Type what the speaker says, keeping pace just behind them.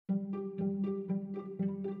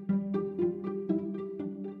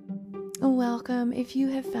Welcome. If you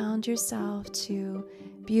have found yourself to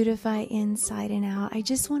beautify inside and out, I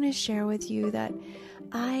just want to share with you that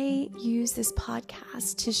I use this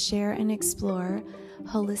podcast to share and explore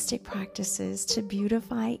holistic practices to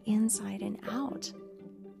beautify inside and out.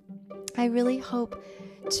 I really hope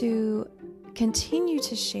to continue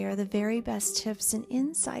to share the very best tips and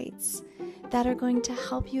insights that are going to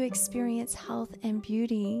help you experience health and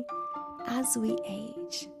beauty as we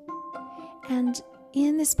age. And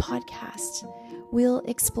in this podcast, we'll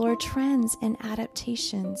explore trends and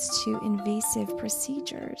adaptations to invasive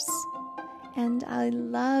procedures. And I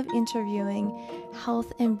love interviewing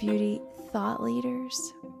health and beauty thought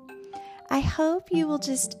leaders. I hope you will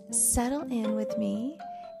just settle in with me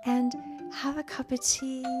and have a cup of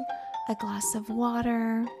tea, a glass of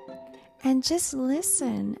water, and just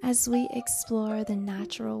listen as we explore the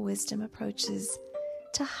natural wisdom approaches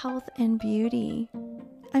to health and beauty.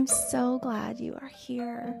 I'm so glad you are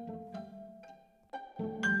here.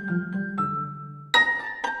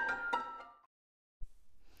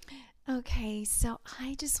 Okay, so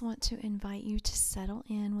I just want to invite you to settle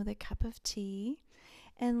in with a cup of tea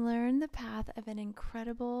and learn the path of an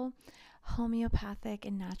incredible homeopathic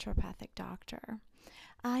and naturopathic doctor.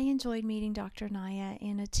 I enjoyed meeting Dr. Naya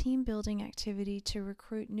in a team building activity to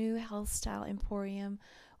recruit new Health Style Emporium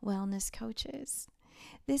wellness coaches.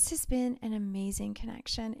 This has been an amazing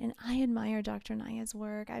connection, and I admire Dr. Naya's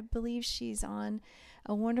work. I believe she's on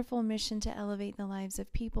a wonderful mission to elevate the lives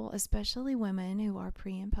of people, especially women who are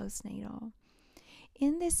pre- and postnatal.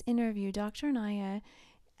 In this interview, Dr. Naya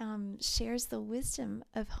shares the wisdom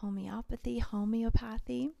of homeopathy,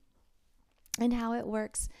 and how it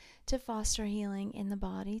works to foster healing in the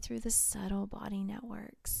body through the subtle body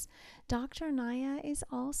networks. Dr. Naya is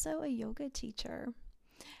also a yoga teacher.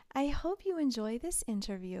 I hope you enjoy this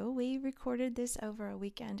interview. We recorded this over a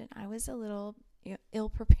weekend, and I was a little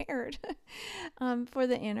ill-prepared for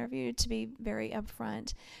the interview, to be very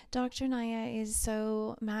upfront. Dr. Naya is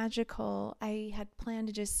so magical. I had planned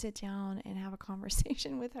to just sit down and have a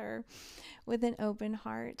conversation with her with an open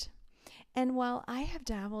heart. And while I have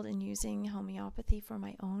dabbled in using homeopathy for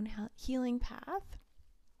my own healing path,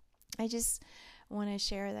 I just want to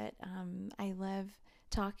share that I love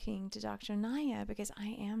talking to Dr. Naya because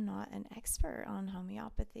I am not an expert on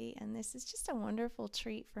homeopathy, and this is just a wonderful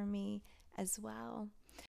treat for me as well.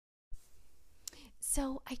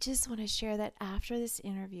 So I just want to share that after this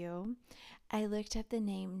interview, I looked up the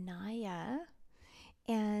name Naya,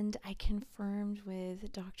 and I confirmed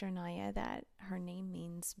with Dr. Naya that her name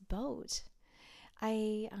means boat.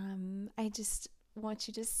 I just want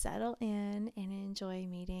you to settle in and enjoy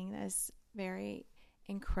meeting this very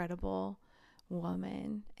incredible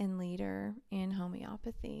woman and leader in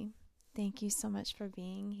homeopathy. Thank you so much for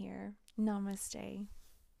being here. Namaste.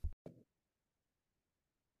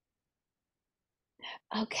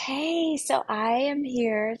 Okay, so I am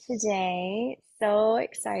here today, so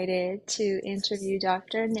excited to interview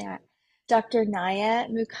Dr. Naya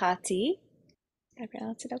Mukati. Did I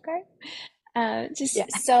pronounce it okay?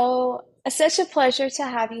 Such a pleasure to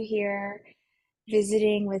have you here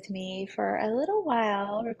visiting with me for a little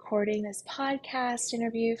while, recording this podcast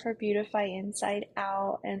interview for Beautify Inside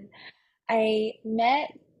Out. And I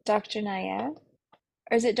met Dr. Naya,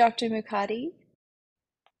 or is it Dr. Mukati?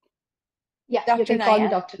 Yeah, you Dr. can call me Naya?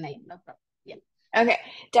 Dr. Naeem, no problem. Yeah. Okay,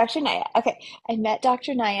 Dr. Naya. Okay, I met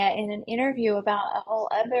Dr. Naya in an interview about a whole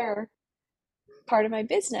other part of my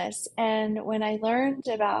business. And when I learned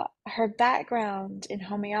about her background in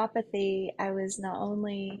homeopathy, I was not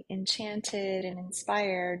only enchanted and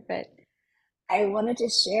inspired, but I wanted to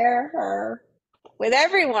share her with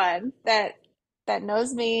everyone that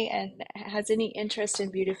knows me and has any interest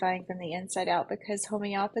in beautifying from the inside out, because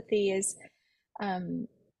homeopathy is a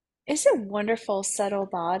wonderful subtle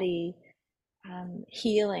body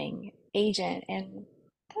healing agent. And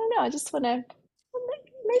I don't know, I just want to,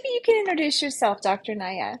 maybe you can introduce yourself, Dr.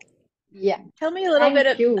 Naya. Yeah. Tell me a little Thank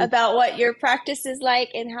bit you. about what your practice is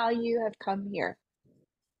like and how you have come here.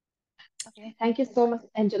 Okay. Thank you so much,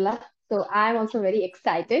 Angela. So I'm also very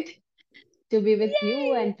excited to be with you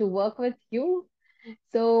Yay! and to work with you.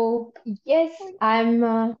 So yes,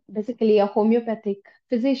 I'm basically a homeopathic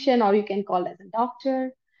physician, or you can call as a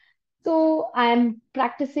doctor. So I'm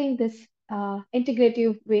practicing this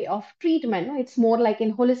integrative way of treatment. No, it's more like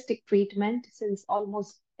in holistic treatment since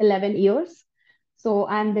almost 11 years. So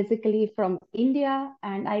I'm basically from India,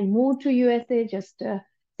 and I moved to USA just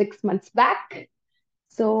 6 months back.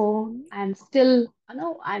 So I'm still,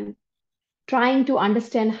 I'm trying to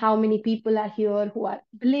understand how many people are here who are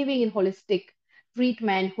believing in holistic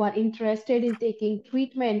treatment, who are interested in taking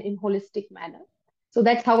treatment in holistic manner. So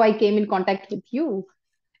that's how I came in contact with you.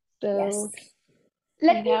 So Yes, I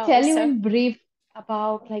let me know. tell you So, in brief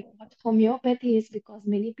about like what homeopathy is because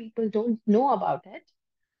many people don't know about it.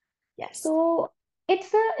 yes. So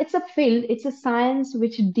it's a field, it's a science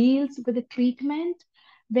which deals with the treatment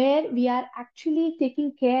where we are actually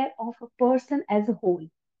taking care of a person as a whole.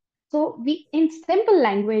 So we, in simple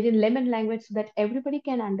language, in layman language, so that everybody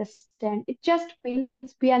can understand, it just means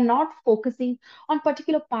we are not focusing on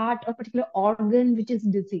particular part or particular organ which is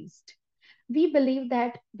diseased. We believe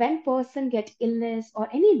that when person get illness or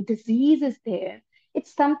any disease is there,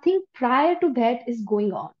 it's something prior to that is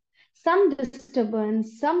going on. Some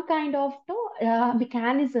disturbance, some kind of no,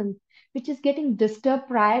 mechanism which is getting disturbed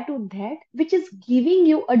prior to that, which is giving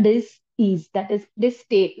you a disease, that is this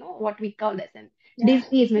state, no, what we call as an Yeah.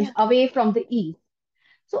 disease means Yeah. away from the ease.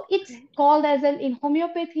 So it's Right. called as an, in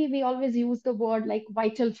homeopathy, we always use the word like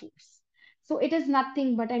vital force. So it is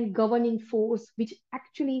nothing but a governing force which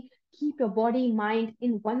actually keep your body, mind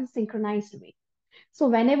in one synchronized way. So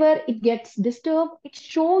whenever it gets disturbed, it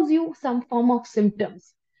shows you some form of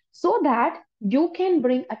symptoms so that you can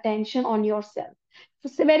bring attention on yourself. So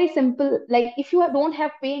it's very simple. Like if you don't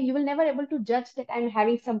have pain, you will never able to judge that I'm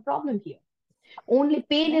having some problem here. Only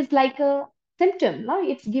pain Okay. is like a symptom, no?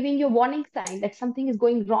 It's giving you a warning sign that something is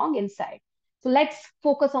going wrong inside. So let's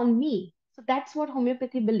focus on me. So that's what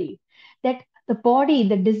homeopathy believes, that the body,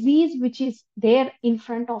 the disease which is there in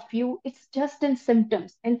front of you, it's just in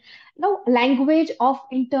symptoms and no language of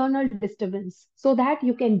internal disturbance so that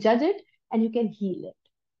you can judge it and you can heal it.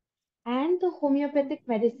 And the homeopathic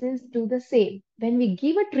medicines do the same. When we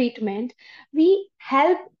give a treatment, we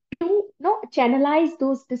help to channelize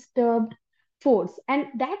those disturbed force, and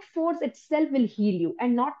that force itself will heal you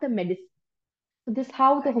and not the medicine. So this is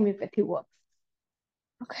how the Okay. homeopathy works.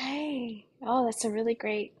 Okay. Oh, that's a really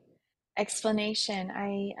great explanation.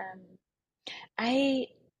 I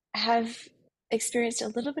have experienced a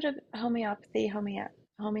little bit of homeopathy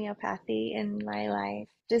in my life,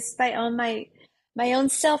 just by on my own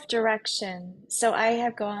self-direction. So I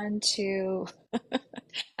have gone to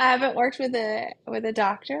I haven't worked with a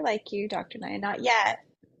doctor like you, Dr. Naya, not yet.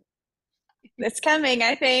 It's coming,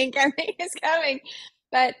 I think. I think it's coming.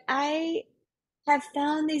 But I have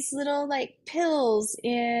found these little like pills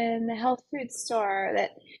in the health food store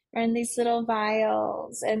that are in these little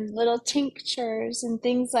vials and little tinctures and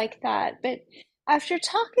things like that. But after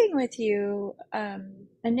talking with you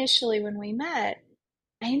initially when we met,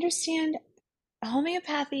 I understand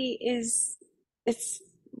homeopathy is it's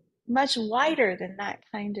much wider than that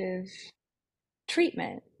kind of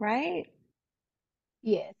treatment, right?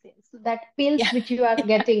 Yes, yes. So that pills Yeah, which you are yeah,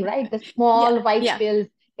 getting, right? The yeah, small white yeah. pills.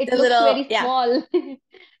 It The looks little, very yeah, small it's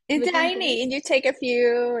looking to tiny, it. and you take a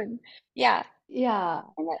few, and yeah. Yeah.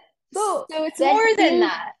 And So so it's that more than pills,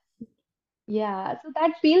 that. yeah. So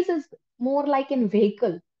that pills is more like a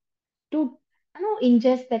vehicle to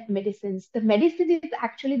ingest that medicines. The medicine is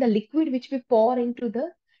actually the liquid which we pour into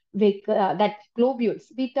the that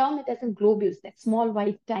globules. We term it as a globules, that small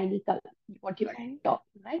white tiny color, what you are Okay.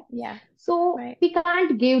 talking, right? Yeah. So Right. we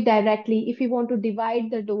can't give directly if we want to divide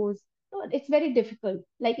the dose. No, it's very difficult.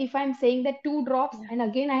 Like if I'm saying that 2 drops, Yeah. and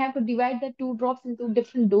again I have to divide the 2 drops into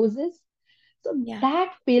different doses, so Yeah.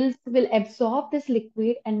 that pills will absorb this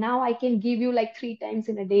liquid, and now I can give you like 3 times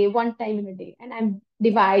in a day, 1 time in a day, and I'm Yeah.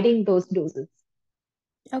 dividing those doses.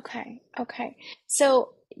 Okay. Okay.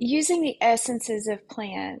 So using the essences of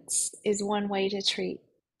plants is one way to treat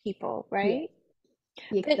people, Yes, right?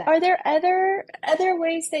 But are exactly. there other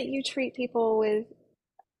ways that you treat people with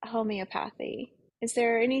homeopathy? Is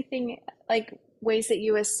there anything like ways that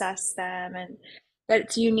you assess them and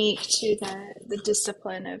that's unique to the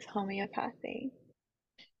discipline of homeopathy?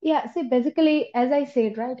 Yeah, see, basically, as I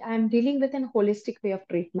said, right, I'm dealing with an holistic way of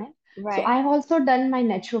treatment. So Right. I've also done my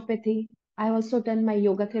naturopathy. I've also done my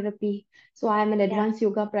yoga therapy. So I'm an Yeah. advanced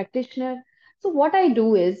yoga practitioner. So what I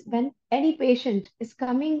do is when any patient is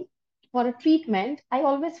coming for a treatment, I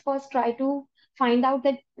always first try to find out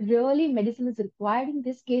that really medicine is required in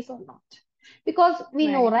this case or not. Because we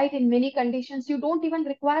know, Right. right, in many conditions, you don't even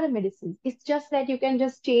require a medicine. It's just that you can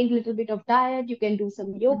just change a little bit of diet, you can do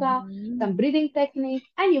some yoga, Hmm. some breathing technique,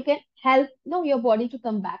 and you can help your body to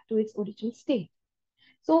come back to its original state.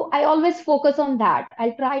 So I always focus on that.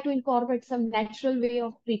 I'll try to incorporate some natural way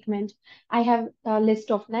of treatment. I have a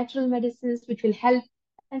list of natural medicines which will help.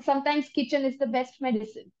 And sometimes kitchen is the best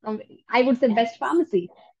medicine from, I would say, Yes. best pharmacy.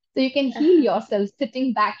 So you can heal Uh-huh. yourself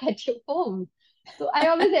sitting back at your home. So I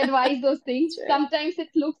always advise those things. True. Sometimes it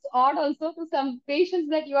looks odd also to some patients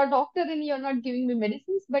that you are a doctor and you're not giving me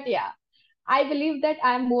medicines. But yeah, I believe that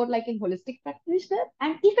I'm more like a holistic practitioner.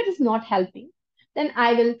 And if it is not helping, then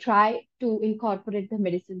I will try to incorporate the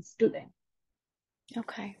medicines to them.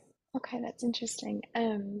 Okay. Okay, that's interesting.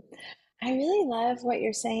 I really love what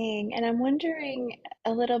you're saying, and I'm wondering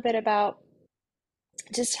a little bit about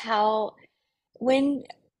just how, when,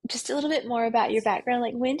 just a little bit more about your background.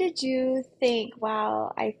 Like, when did you think,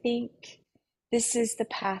 wow, I think this is the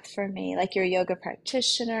path for me? Like, you're a yoga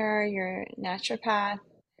practitioner, you're a naturopath.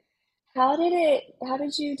 How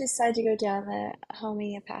did you decide to go down the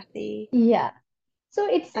homeopathy Yeah. So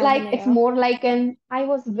it's avenue? more like an I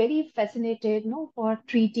was very fascinated, for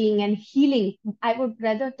treating and healing. I would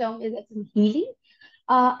rather term it as in healing.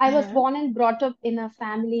 I was Uh-huh. born and brought up in a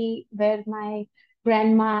family where my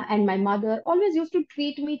grandma and my mother always used to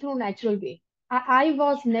treat me through natural way. I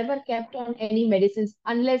was never kept on any medicines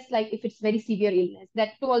unless like if it's very severe illness.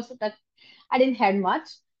 That too also that I didn't have much.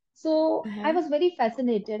 So I Uh-huh. was very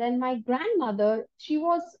fascinated. And my grandmother, she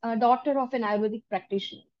was a daughter of an Ayurvedic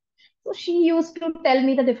practitioner. So she used to tell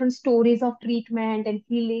me the different stories of treatment and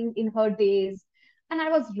healing in her days. And I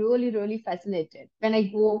was really, really fascinated when I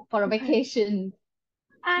go for a Okay. vacation.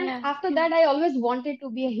 And Yeah. after Yeah. that, I always wanted to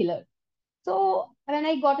be a healer. So when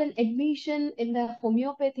I got an admission in the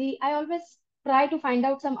homeopathy, I always try to find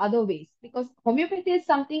out some other ways because homeopathy is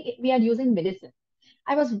something we are using medicine.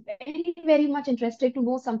 I was very, very much interested to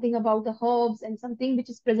know something about the herbs and something which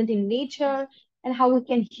is present in nature and how we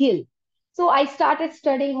can heal. So I started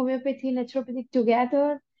studying homeopathy and naturopathy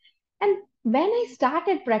together. And when I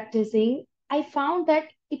started practicing, I found that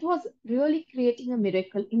it was really creating a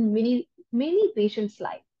miracle in many, many patients'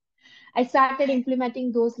 lives. I started Okay.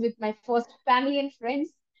 implementing those with my first family and friends,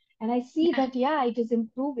 and I see Yeah. that, yeah, it is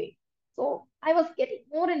improving. So I was getting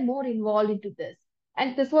more and more involved into this.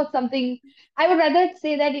 And this was something I would rather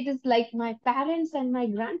say that it is like my parents and my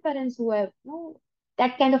grandparents who have,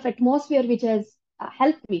 that kind of atmosphere which has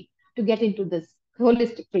helped me to get into this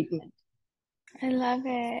holistic treatment. I love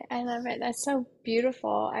it. I love it. That's so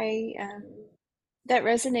beautiful. That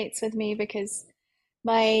resonates with me because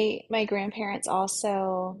my grandparents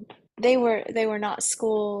also, they were not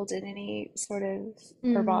schooled in any sort of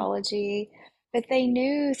Mm, herbology, but they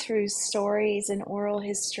knew through stories and oral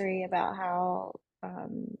history about how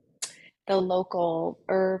the local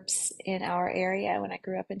herbs in our area when I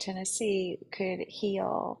grew up in Tennessee could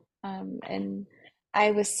heal. And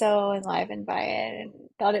I was so enlivened by it and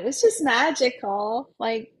thought it was just magical.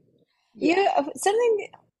 Like, yeah. you, something,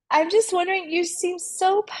 I'm just wondering, you seem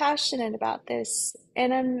so passionate about this.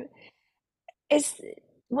 And is,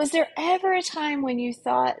 was there ever a time when you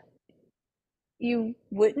thought you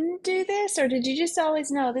wouldn't do this? Or did you just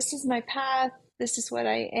always know this is my path? This is what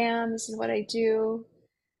I am. This is what I do.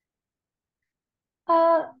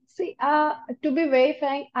 See, to be very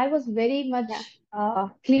frank, I was very Yeah.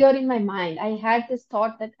 much clear in my mind. I had this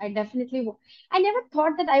thought that I never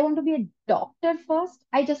thought that I want to be a doctor first.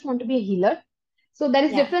 I just want to be a healer. So there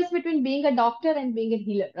is Yeah. difference between being a doctor and being a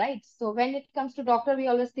healer, right? So when it comes to doctor, we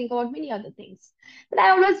always think about many other things. But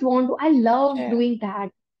I love True. doing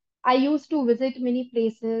that. I used to visit many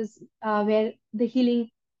places where the healing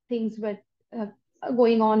things were uh,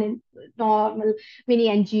 going on in normal, many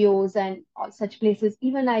NGOs and all such places.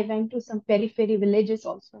 Even I went to some periphery villages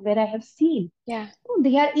also where I have seen Yeah.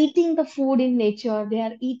 they are eating the food in nature, they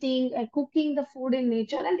are eating and cooking the food in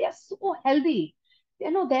nature, and they are so healthy. They're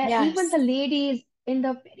even Yes. the ladies in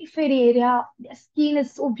the periphery area, their skin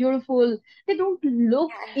is so beautiful. They don't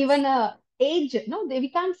look Yes. even age. No, we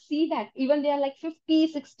can't see that. Even they are like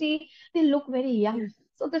 50, 60, they look very Yeah. young.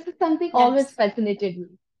 So this is something always Yes. fascinated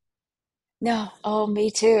No. Oh, me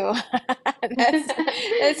too. That's me.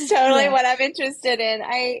 that's totally Yeah. what I'm interested in.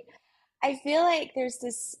 I feel like there's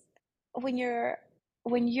this, when you're,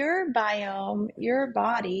 when your biome, your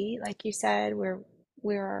body, like you said, we're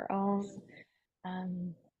um,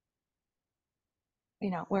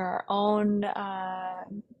 we're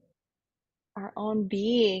our own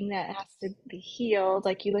being that has to be healed.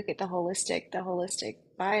 Like, you look at the holistic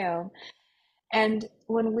biome. And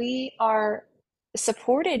when we are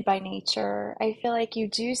supported by nature, I feel like you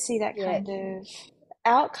do see that kind Yes, of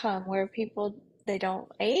outcome where people, they don't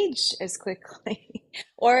age as quickly,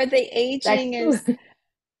 or the that's aging true. is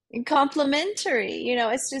complementary.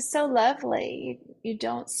 It's just so lovely. You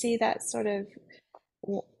don't see that sort of,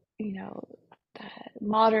 you know, that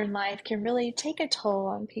modern life can really take a toll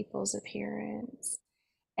on people's appearance.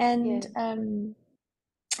 And Yes.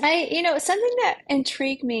 something that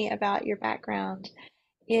intrigued me about your background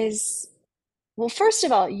is, well, first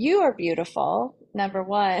of all, you are beautiful, number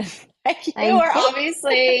one. You are Thank you.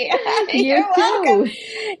 obviously, You you're welcome. too.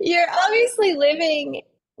 You're obviously living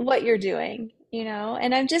what you're doing.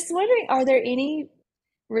 And I'm just wondering, are there any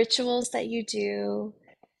rituals that you do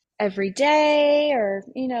every day or,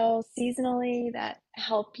 seasonally that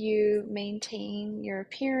help you maintain your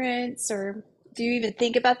appearance? Or do you even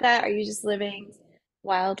think about that? Are you just living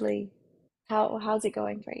wildly? How's it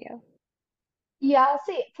going for you? Yeah,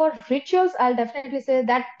 see, for rituals, I'll definitely say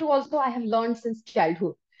that too also I have learned since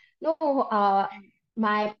childhood. No,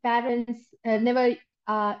 my parents never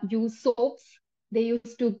use soaps. They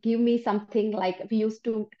used to give me something like we used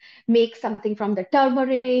to make something from the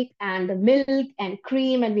turmeric and the milk and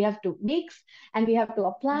cream, and we have to mix and we have to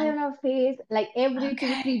apply Oh, on our face like every two,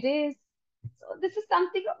 okay. 3 days. So this is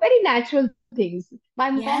something very natural things. My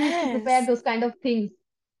mom used to prepare Yes. those kind of things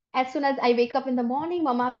as soon as I wake up in the morning,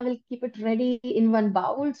 Mama will keep it ready in one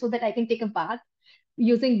bowl so that I can take a bath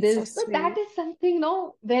using So this. So that sweet. is something,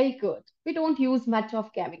 no, very good. We don't use much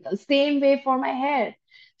of chemicals. Same way for my hair.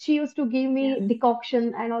 She used to give Yeah. me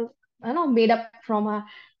decoction and all, made up from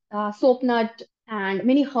a soap nut and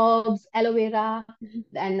many herbs, aloe vera, Mhm.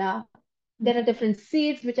 and there are Mhm. different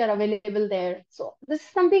seeds which are available there. So this is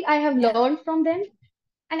something I have Yeah. learned from them,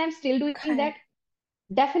 and I'm still doing that. Okay.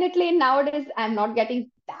 Definitely nowadays I'm not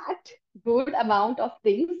getting that good amount of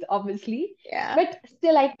things, obviously, Yeah. but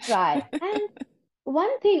still I try. And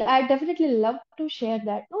one thing I definitely love to share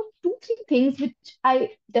that, no, two, three things which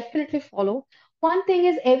I definitely follow. One thing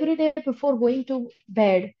is every day before going to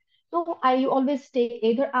bed. So I always take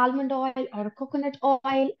either almond oil or coconut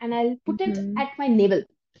oil and I'll put it Hmm. at my navel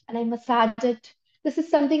and I massage it. This is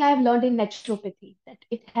something I have learned in naturopathy that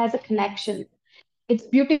it has a Yes. connection. It's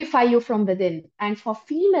beautify you from within, and for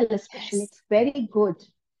female especially Yes. it's very good.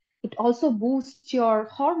 It also boosts your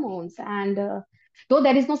hormones, and though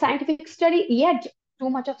there is no scientific study yet, too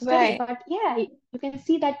much of study, Right. but yeah, you can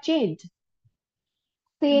see that change.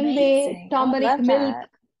 Same way, Amazing. Oh, I turmeric love milk, that.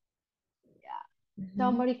 Hmm.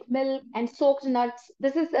 turmeric milk and soaked nuts.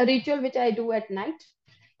 This is a ritual which I do at night,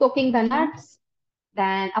 soaking the Hmm. nuts,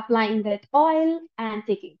 then applying that oil and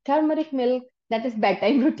taking turmeric milk. That is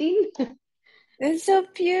bedtime routine. It's so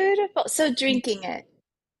beautiful. So drinking it,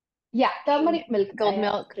 Yeah, drinking turmeric milk I gold am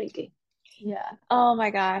milk. drinking. Yeah. Oh my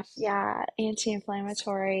gosh. Yeah.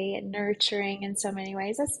 Anti-inflammatory and nurturing in so many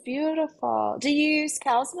ways. That's beautiful. Do you use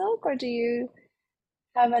cow's milk or do you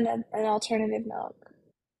have an alternative milk?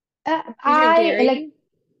 Do you drink I like dairy?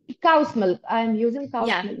 cow's milk. I'm using cow's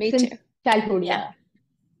Yeah, milk me too. since childhood. Yeah. Yeah.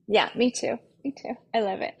 Yeah, me too. Me too. I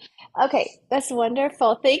love it. Okay, that's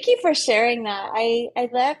wonderful. Thank you for sharing that. I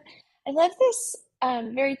love this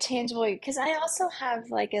very tangible because I also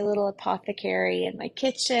have like a little apothecary in my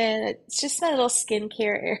kitchen. It's just my little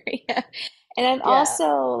skincare area. And I'm Yeah.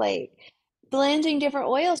 also like blending different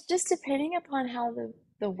oils just depending upon how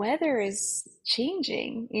the weather is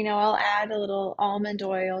changing. I'll add a little almond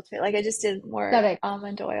oil to it. Like I just did more Correct.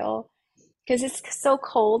 almond oil because it's so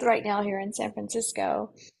cold right now here in San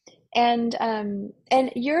Francisco. And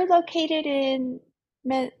you're located in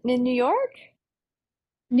New York?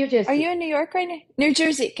 New Are Jersey. you in New York right now? New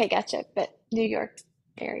Jersey. Okay, gotcha. But New York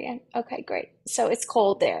area. Okay, great. So it's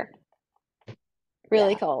cold there.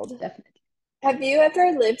 Really Yeah, cold. definitely. Have you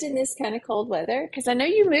ever lived in this kind of cold weather? Because I know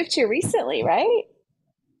you moved here recently, right?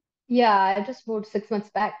 Yeah, I just moved 6 months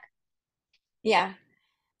back. Yeah.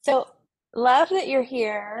 So love that you're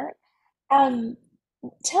here. Um,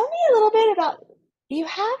 Tell me a little bit about you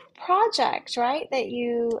have projects, right?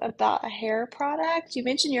 About a hair product. You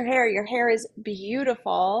mentioned your hair. Your hair is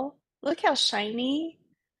beautiful. Look how shiny.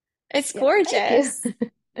 It's Yeah, thank you.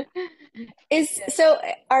 gorgeous. Is so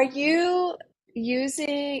are you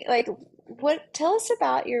using like what tell us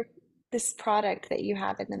about your this product that you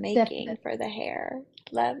have in the making Definitely. for the hair.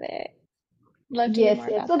 Love it. Love to hear Yes, more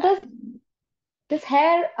yes. about So that. this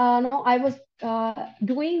hair, no, I was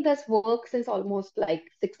doing this work since almost like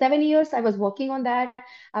 6, 7 years. I was working on that.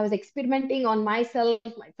 I was experimenting on myself,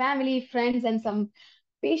 my family, friends, and some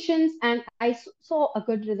patients, and I saw a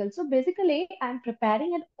good result. So basically, I'm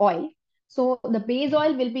preparing an oil. So the base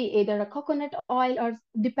oil will be either a coconut oil or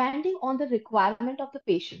depending on the requirement of the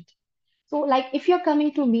patient. So, like if you're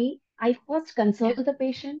coming to me, I first Yeah. consult the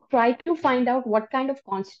patient, try to find out what kind of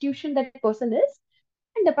constitution that person is,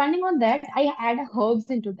 and depending on that, Okay. I add herbs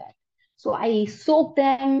into that. So I soak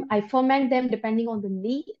them, I ferment them depending on the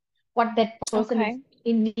need, what that person is Okay.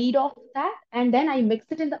 in need of that. And then I mix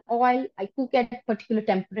it in the oil, I cook at particular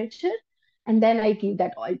temperature, and then I give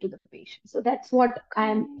that oil to the patient. So that's what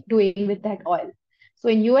I'm Okay. doing with that oil. So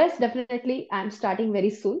in US, definitely I'm starting very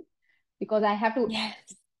soon because I have to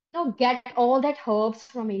Yes. get all that herbs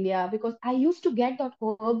from India because I used to get that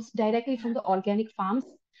herbs directly from Yeah. the organic farms.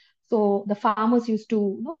 So the farmers used to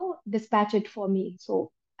dispatch it for me.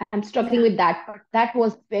 So I'm struggling Yeah. with that, but that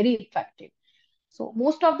was very effective. So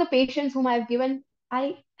most of the patients whom I've given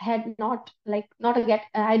I had not a get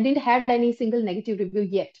I didn't had any single negative review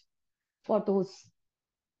yet for those.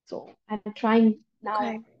 So I'm trying now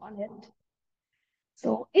Okay. on it.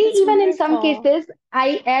 So That's even in some wonderful. cases,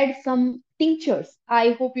 I add some tinctures.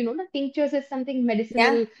 I hope you know the tinctures is something Yeah.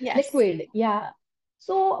 medicinal Yes. liquid. Yeah.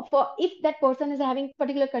 So for if that person is having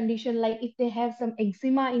particular condition, like if they have some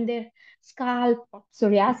eczema in their scalp, or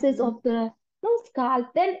psoriasis Hmm. of the no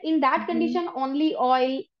scalp, then in that Hmm. condition only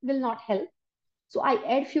oil will not help. So I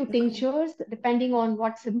add few Okay. tinctures depending on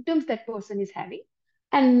what symptoms that person is having.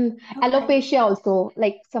 And Okay. alopecia also,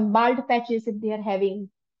 like some bald patches if they are having,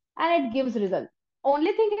 and it gives result.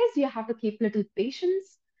 Only thing is you have to keep little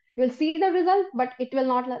patience. You'll see the result, but it will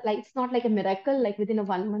not like it's not like a miracle, like within a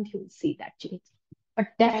 1 month you will see that change. But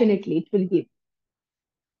Right. definitely it will give.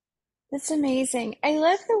 That's amazing. I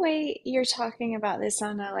love the way you're talking about this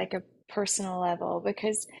on a like a personal level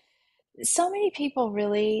because so many people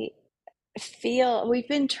really feel we've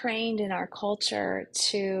been trained in our culture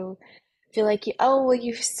to feel like oh well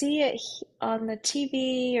you see it on the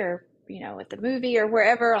TV or with the movie or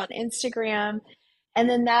wherever on Instagram and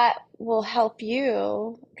then that will help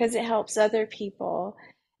you because it helps other people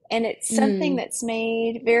and it's something Mm, that's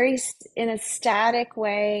made very in a static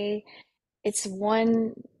way. It's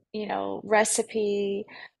one recipe,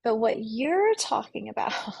 but what you're talking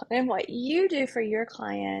about and what you do for your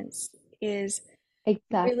clients is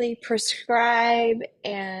exactly. really prescribe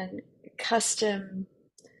and custom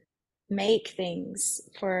make things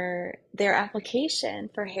for their application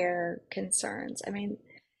for hair concerns. I mean,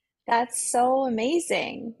 that's so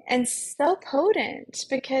amazing and so potent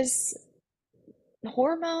because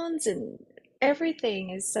hormones and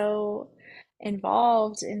everything is so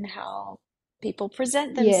involved in how people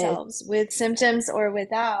present Yes, themselves with symptoms or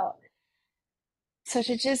without. So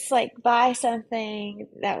to just like buy something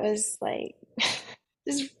that was like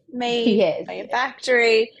just made yes, by a yes,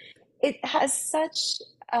 factory, it has such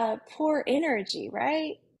poor energy,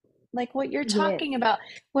 right? Like what you're yes, talking about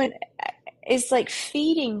when is like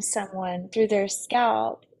feeding someone through their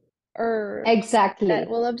scalp herbs that exactly.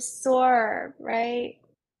 will absorb, right?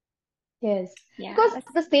 Yes, Yeah, because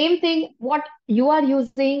that's the same thing, what you are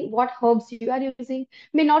using, what herbs you are using,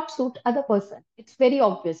 may not suit other person. It's very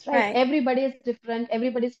obvious, right? right, Everybody is different.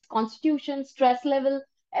 Everybody's constitution, stress level,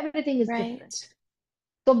 everything is different. right.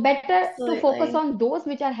 So better to focus Absolutely. on those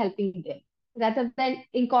which are helping them rather than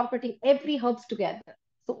incorporating every herbs together.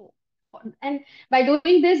 So, and by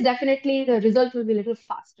doing this, definitely the result will be a little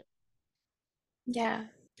faster. Yeah.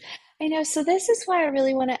 I know. So this is why I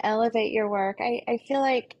really want to elevate your work. I feel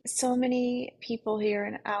like so many people here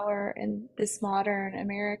in this modern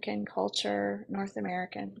American culture, North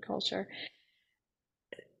American culture,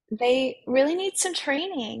 they really need some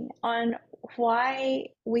training on why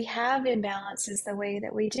we have imbalances the way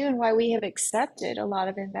that we do and why we have accepted a lot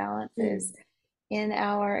of imbalances Mm. in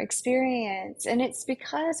our experience. And it's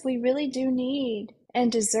because we really do need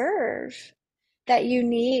and deserve that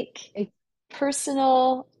unique Ex-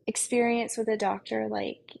 personal experience with a doctor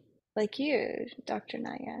like you, Dr.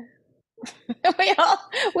 Naya. We all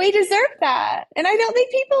we deserve that. And I don't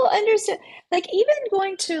think people understand like even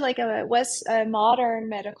going to like a modern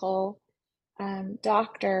medical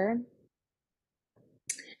doctor,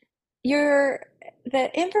 you're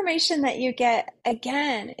the information that you get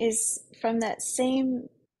again is from that same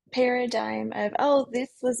paradigm of oh this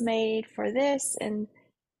was made for this and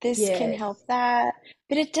this can Yes, help that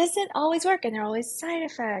but it doesn't always work and there are always side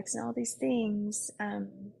effects and all these things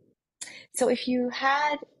so if you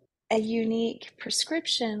had a unique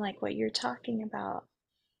prescription like what you're talking about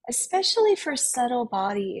especially for subtle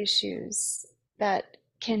body issues that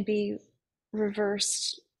can be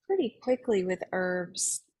reversed pretty quickly with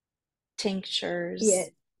herbs tinctures yes.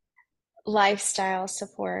 lifestyle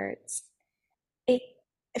supports. It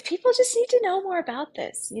people just need to know more about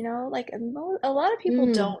this, like a lot of people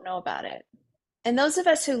Mm. don't know about it. And those of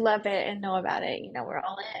us who love it and know about it, we're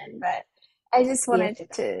all in. But I just Yes, wanted yes,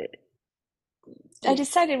 to I yes.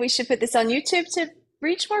 decided we should put this on YouTube to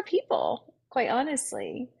reach more people, quite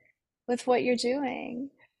honestly, with what you're doing.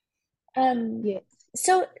 Um, Yes.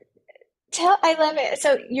 so I love it.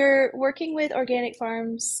 So you're working with organic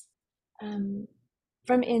farms um,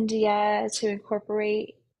 from India to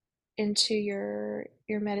incorporate into your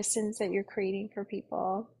medicines that you're creating for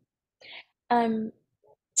people. Um,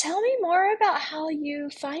 Tell me more about how do you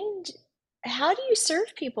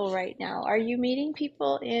serve people right now? Are you meeting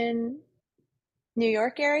people in New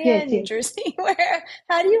York area, Yes, New yes. Jersey? Where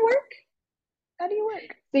how do you work? How do you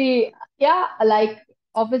work? See, yeah, like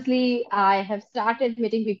obviously, I have started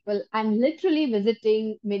meeting people. I'm literally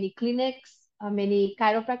visiting many clinics, many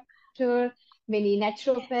chiropractor, many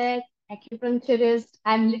naturopath, acupuncturist.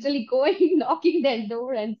 I'm literally going, knocking their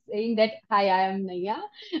door and saying that, hi, I am Naya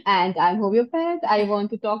and I'm homeopath. I want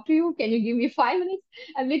to talk to you. Can you give me 5 minutes?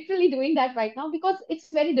 I'm literally doing that right now because it's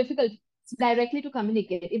very difficult directly to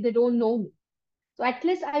communicate if they don't know me. So at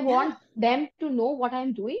least I Yeah. want them to know what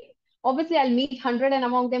I'm doing. Obviously, I'll meet 100 and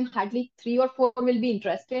among them, hardly three or four will be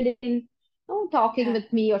interested in talking Yeah.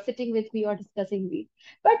 with me or sitting with me or discussing me.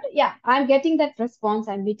 But yeah, I'm getting that response.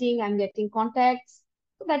 I'm meeting, I'm getting contacts.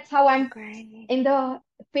 So that's how Oh, I'm great. in the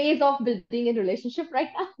phase of building a relationship right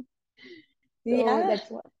now. So Yeah. that's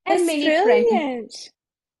what. And That's many friends. brilliant.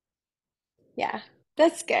 Yeah.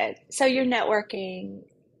 That's good. So you're networking,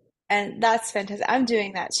 and that's fantastic. I'm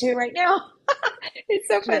doing that too right now. It's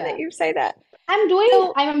so fun that Yeah. you say that. I'm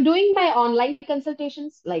So, I'm doing my online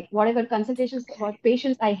consultations, like whatever consultations okay. about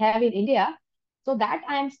patients I have in India. So that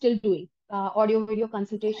I'm still doing audio video Okay.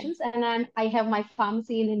 consultations, and I have my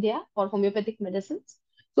pharmacy in India for homeopathic medicines.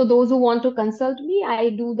 So those who want to consult me, I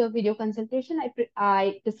do the video consultation. I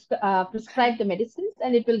prescribe Okay. the medicines,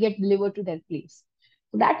 and it will get delivered to their place.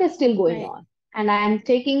 So that is still going Right. on, and I am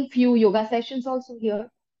taking few yoga sessions also here,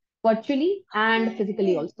 virtually and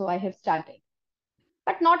physically Okay. also. I have started,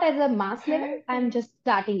 but not as a mass level. I'm Perfect. just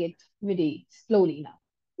starting it very slowly now.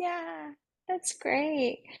 Yeah. That's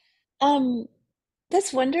great. Um,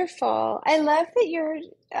 that's wonderful. I love that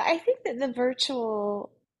I think that the virtual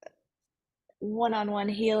one-on-one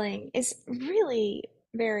healing is really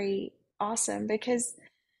very awesome because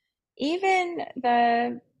even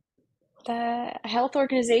the health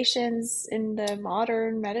organizations in the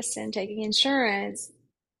modern medicine taking insurance,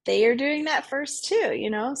 they are doing that first too,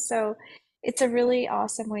 So it's a really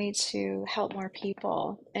awesome way to help more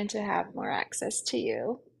people and to have more access to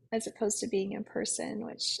you as opposed to being in person,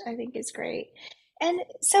 which I think is great. And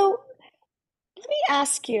so let me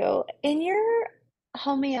ask you, in the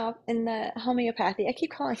homeopathy, I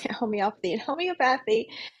keep calling it homeopathy, in homeopathy,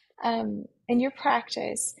 in your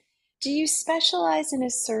practice, do you specialize in a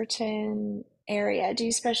certain area? Do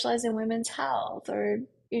you specialize in women's health, or,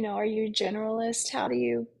 are you a generalist?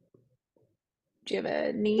 Do you have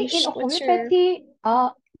a See, in niche? What's your, homeopathy,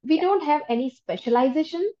 we yeah, don't have any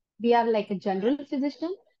specialization. We are like a general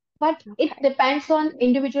physician, but it okay, depends on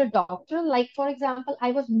individual doctor. Like, for example,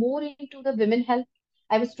 I was more into the women health.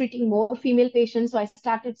 I was treating more female patients, so I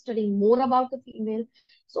started studying more about the female.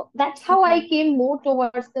 So that's how I okay, came more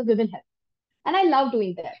towards the women health. And I love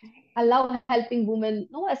doing that. okay, I love helping women,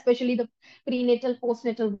 no, especially the prenatal,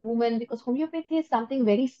 postnatal women, because homeopathy is something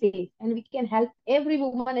very safe and we can help every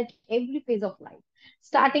woman at every phase of life,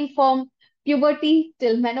 starting from puberty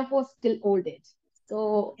till menopause till old age.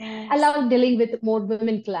 So I yes, love dealing with more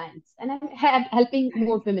women clients and helping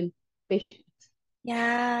more okay. women patients.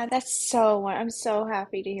 Yeah, I'm so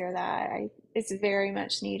happy to hear that. It's very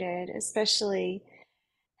much needed, especially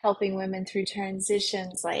helping women through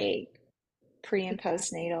transitions like pre and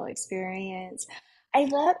Exactly. postnatal experience.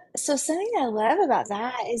 So something I love about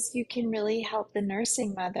that is you can really help the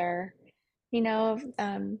nursing mother, the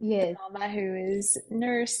Yes, mama who is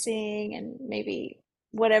nursing, and maybe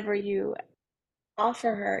whatever you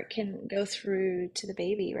offer her can go through to the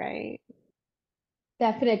baby, right?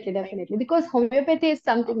 definitely, Like, definitely. Because homeopathy is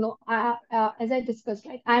something, no, as I discussed,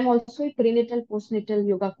 right? I'm also a prenatal, postnatal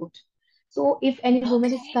yoga coach. So if any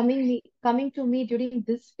woman is okay, coming to me during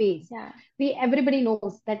this phase, yeah, we everybody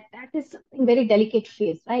knows that that is something very delicate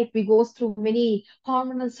phase, right? We goes through many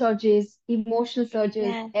hormonal surges, emotional surges,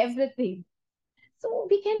 yes, everything. So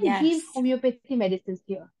we can give yes, homeopathy medicines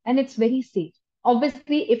here, and it's very safe.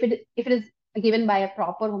 Obviously, if it is given by a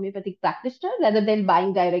proper homeopathic practitioner rather than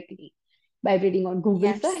buying directly by reading on Google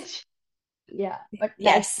yes, search. Yeah, but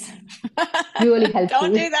that's yes. really Don't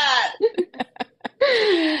helpful. do that.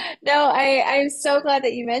 No, I'm so glad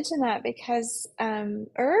that you mentioned that because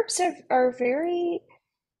herbs they're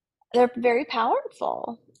very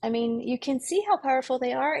powerful. I mean, you can see how powerful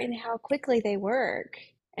they are and how quickly they work,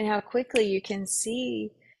 and how quickly you can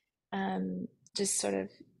see just sort of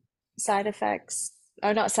side effects,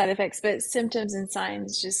 or not side effects, but symptoms and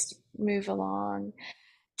signs just move along.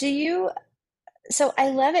 Do you So I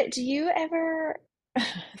love it. Do you ever,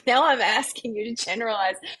 now I'm asking you to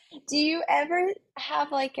generalize, do you ever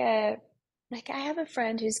have like I have a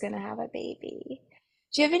friend who's going to have a baby.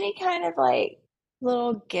 Do you have any kind of like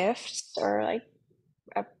little gift or like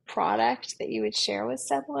a product that you would share with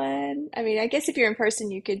someone? I mean, I guess if you're in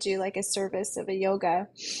person, you could do like a service of a yoga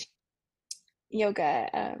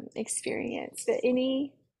experience, but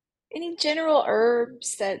any general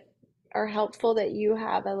herbs that are helpful that you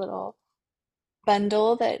have a little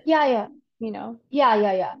bundle that, Yeah, yeah. you know,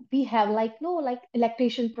 Yeah. We have like no like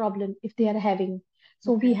lactation problem if they are having.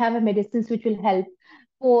 So we okay. have a medicines which will help.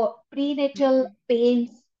 For prenatal Okay.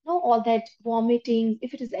 pains, no, all that vomiting,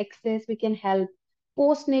 if it is excess, we can help.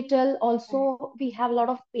 Postnatal, Okay. also, we have a lot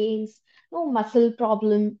of pains, no muscle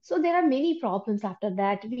problem. So there are many problems after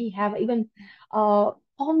that. We have even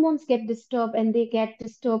hormones get disturbed and they get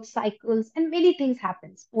disturbed cycles, and many things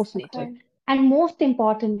happens postnatal. Okay. And most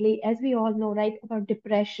importantly, as we all know, right, about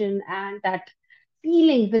depression and that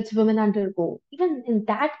feeling which women undergo, even in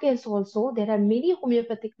that case also, there are many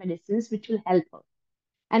homeopathic medicines which will help us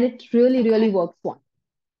and it really, really Okay. works one.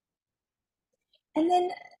 And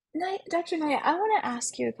then, Dr. Naya, I want to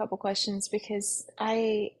ask you a couple questions because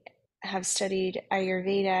I have studied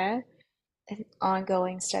Ayurveda, an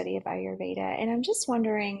ongoing study of Ayurveda, and I'm just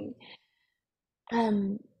wondering,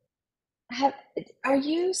 um, have are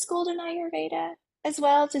you schooled in Ayurveda as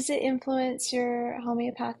well? Does it influence your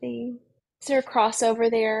homeopathy? Is there a crossover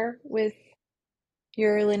there with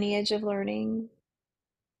your lineage of learning?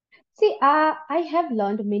 See, I have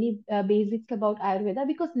learned many basics about Ayurveda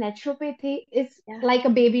because naturopathy is Yeah, like a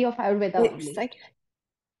baby of Ayurveda it's only, like,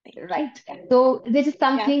 thank you. right? So this is Yeah,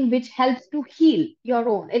 something which helps to heal your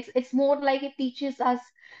own. It's more like it teaches us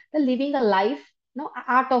the living a life, no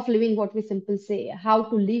art of living, what we simply say, how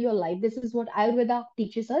to live your life. This is what Ayurveda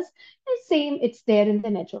teaches us. And same, it's there in the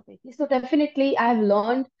naturopathy. So definitely, I have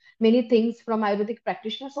learned many things from Ayurvedic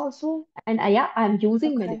practitioners also, and yeah, I'm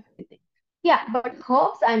using many okay, things. Yeah, but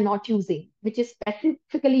herbs I'm not using, which is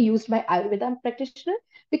specifically used by Ayurveda practitioner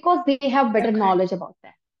because they have better okay, knowledge about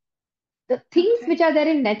that. The things which okay, are there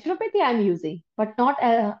in naturopathy I'm using, but not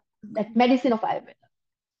that okay. medicine of Ayurveda.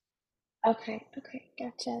 Okay, okay,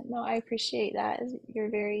 gotcha. No, I appreciate that. You're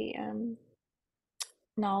very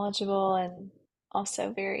knowledgeable and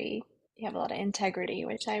also very, you have a lot of integrity,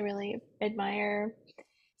 which I really admire.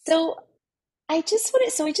 So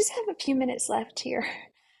so we just have a few minutes left here.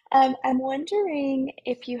 I'm wondering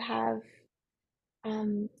if you have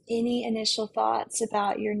any initial thoughts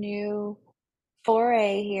about your new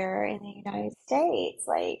foray here in the United States.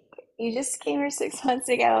 Like you just came here 6 months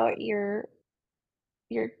ago. You're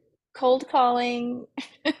cold calling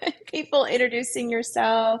people, introducing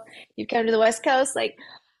yourself. You've come to the West Coast. Like,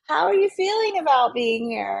 how are you feeling about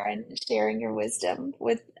being here and sharing your wisdom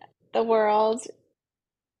with the world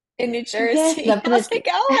in New Yes, Jersey? How's it definitely.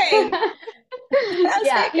 going? How's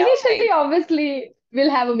Yeah, it initially, going? obviously, we'll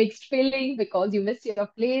have a mixed feeling because you miss your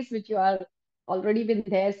place, which you are already been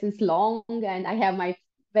there since long, and I have my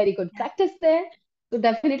very good Yeah, practice there. So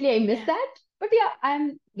definitely, I miss yeah, that. But yeah,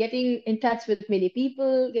 I'm getting in touch with many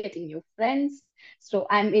people, getting new friends. So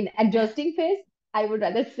I'm in yeah, adjusting phase, I would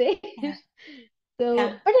rather say. yeah, yeah. So,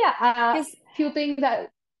 but yeah, Because few things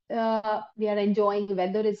that we are enjoying.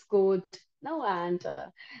 Weather is good now, and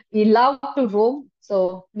we love to roam.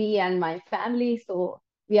 So me and my family, so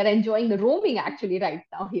we are enjoying the roaming actually right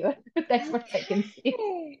now here. That's what I can say.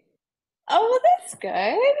 okay. Oh, well, that's good.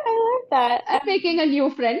 I love that. I'm making a new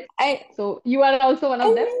friend. I So you are also one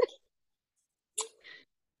of them. I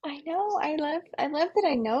I know. I love that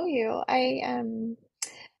I know you.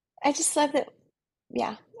 I just love that,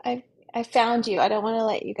 yeah, I found you. I don't want to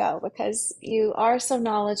let you go because you are so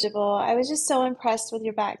knowledgeable. I was just so impressed with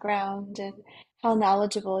your background and how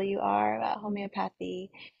knowledgeable you are about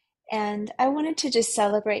homeopathy. And I wanted to just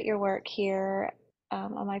celebrate your work here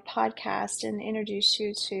on my podcast and introduce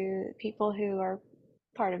you to people who are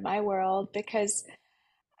part of my world because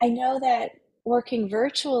I know that working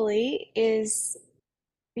virtually is,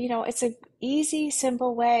 it's a easy,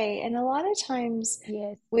 simple way. And a lot of times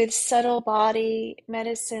Yes. with subtle body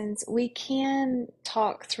medicines, we can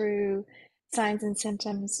talk through signs and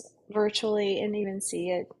symptoms virtually and even see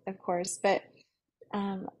it, of course. But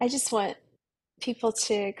I just want people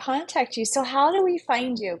to contact you. So how do we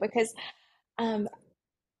find you? Because um,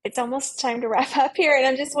 it's almost time to wrap up here, and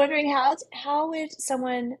I'm just wondering how would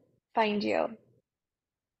someone find you?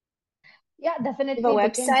 Yeah, Do you have definitely a they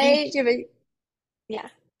can reach. website? Do you have a yeah?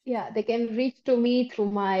 Yeah, they can reach to me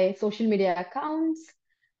through my social media accounts,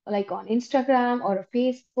 like on Instagram or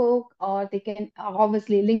Facebook, or they can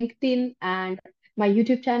obviously LinkedIn and my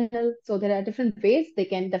YouTube channel. So there are different ways they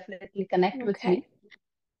can definitely connect with Okay. me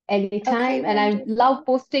anytime. Okay, And I love wonderful.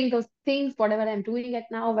 posting those things, whatever I'm doing it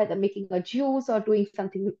now, whether making a juice or doing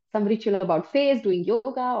something, some ritual about face, doing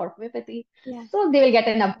yoga or homeopathy. Yeah. So they will get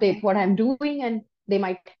an update Okay. what I'm doing, and they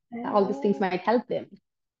might, all these things Oh, might help them,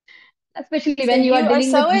 especially so when you are you are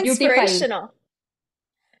dealing so with beautifying. inspirational.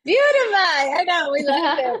 Beautify. I know we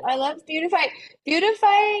love it. I love beautifying.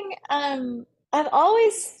 Beautifying. I've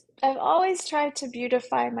always tried to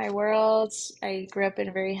beautify my world. I grew up in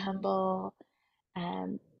a very humble,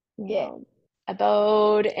 um, you Yeah. know,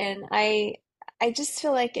 abode, and I just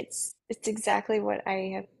feel like it's exactly what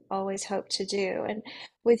I have always hoped to do. And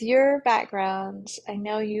with your background, I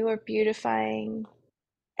know you are beautifying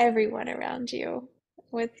everyone around you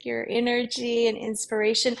with your energy and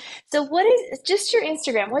inspiration. So, what is just your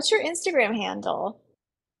Instagram? What's your Instagram handle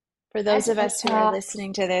for those At of us who are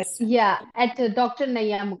listening to this? yeah, at Dr.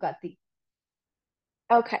 Naya Mugati.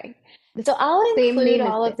 Okay. The So, I'll same include name is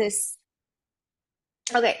all of there. this.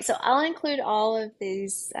 Okay. So, I'll include all of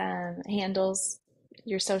these handles,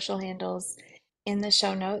 your social handles, in the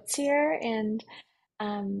show notes here. And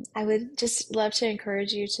I would just love to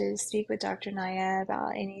encourage you to speak with Dr. Naya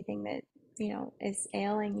about anything that, is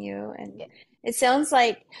ailing you. And Yes. it sounds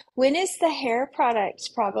like, when is the hair product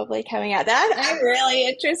probably coming out? That I'm really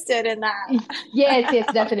interested in Yes, yes,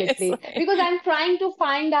 that, definitely. obviously. Because I'm trying to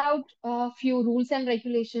find out a few rules and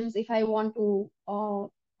regulations if I want to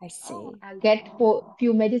I see. get for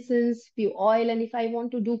few medicines, few oil, and if I want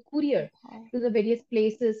to do courier Okay. to the various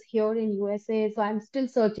places here in USA. So I'm still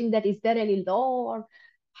searching that is there any law or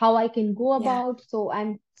how I can go Yeah, about. So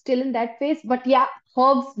I'm still in that phase. But yeah,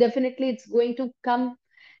 herbs definitely it's going to come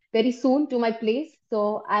very soon to my place.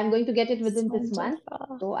 So I'm going to get it it's within this month.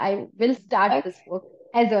 wonderful. So I will start Okay. this work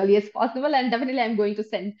as early as possible. And definitely I'm going to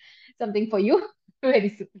send something for you very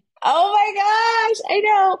soon. Oh my gosh, I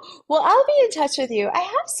know. Well, I'll be in touch with you. I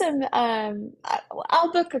have some,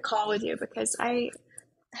 I'll book a call with you because I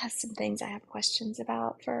have some things I have questions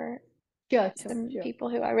about for Sure, sure, some sure. people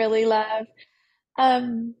who I really love.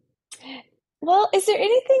 Um, well, is there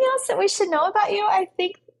anything else that we should know about you? I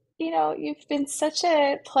think, you've been such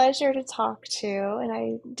a pleasure to talk to, and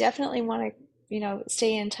I definitely want to,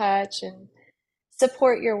 stay in touch and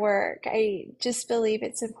support your work. I just believe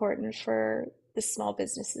it's important for the small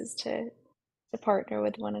businesses to partner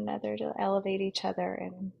with one another to elevate each other,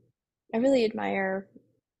 and I really admire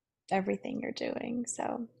everything you're doing.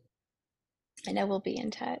 So I know we'll be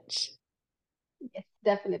in touch. Yes,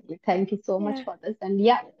 definitely. Thank you so much Yeah. for this. And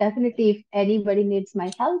yeah, definitely, if anybody needs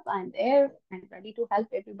my help, I'm there and ready to help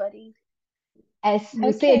everybody. As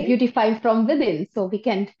you say, Okay. beautify from within. So we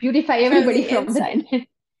can beautify From everybody the from inside. within.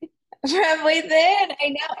 From within, I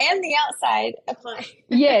know, and the outside. Apply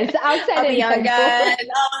Yes, outside all the and yoga inside both. and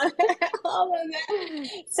all of that.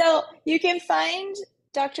 So you can find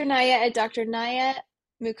Dr. Naya at Dr. Naya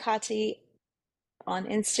Mukati on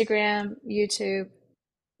Instagram, YouTube,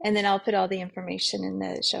 and then I'll put all the information in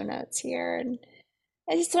the show notes here. And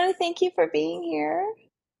I just want to thank you for being here.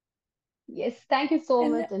 Yes, thank you so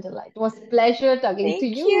And much, Angela. It was a pleasure talking to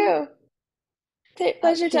thank you. you.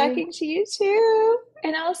 Pleasure Okay. talking to you too.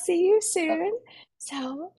 And I'll see you Bye. soon.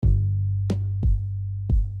 So,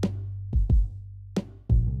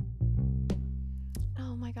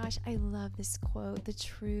 Oh my gosh, I love this quote. The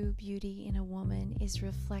true beauty in a woman is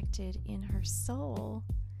reflected in her soul.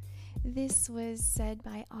 This was said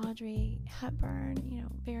by Audrey Hepburn,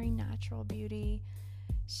 very natural beauty.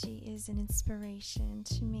 She is an inspiration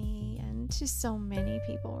to me and to so many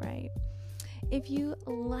people, right? If you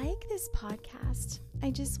like this podcast, I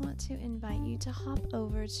just want to invite you to hop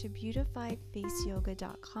over to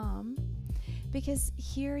beautifyfaceyoga.com, because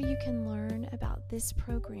here you can learn about this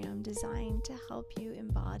program designed to help you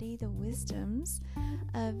embody the wisdoms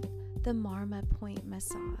of the Marma Point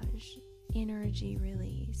massage, energy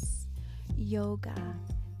release, yoga,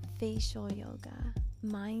 facial yoga,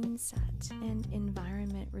 mindset, and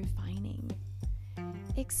environment refining.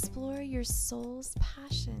 Explore your soul's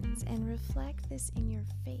passions and reflect this in your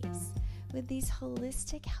face with these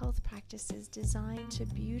holistic health practices designed to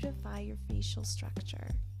beautify your facial structure.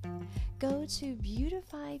 Go to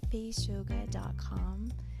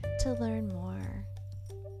beautifyfaceyoga.com to learn more.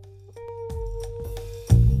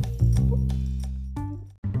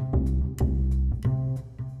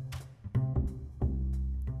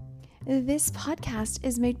 This podcast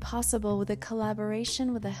is made possible with a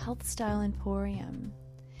collaboration with the Health Style Emporium.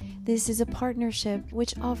 This is a partnership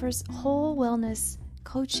which offers whole wellness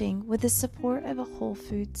coaching with the support of a whole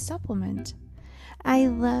food supplement. I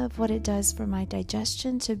love what it does for my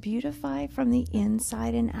digestion to beautify from the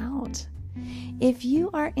inside and out. If you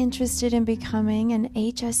are interested in becoming an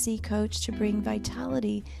HSE coach to bring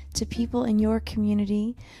vitality to people in your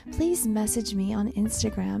community, please message me on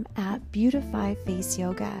Instagram at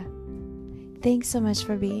BeautifyFaceYoga. Thanks so much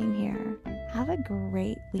for being here. Have a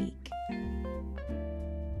great week.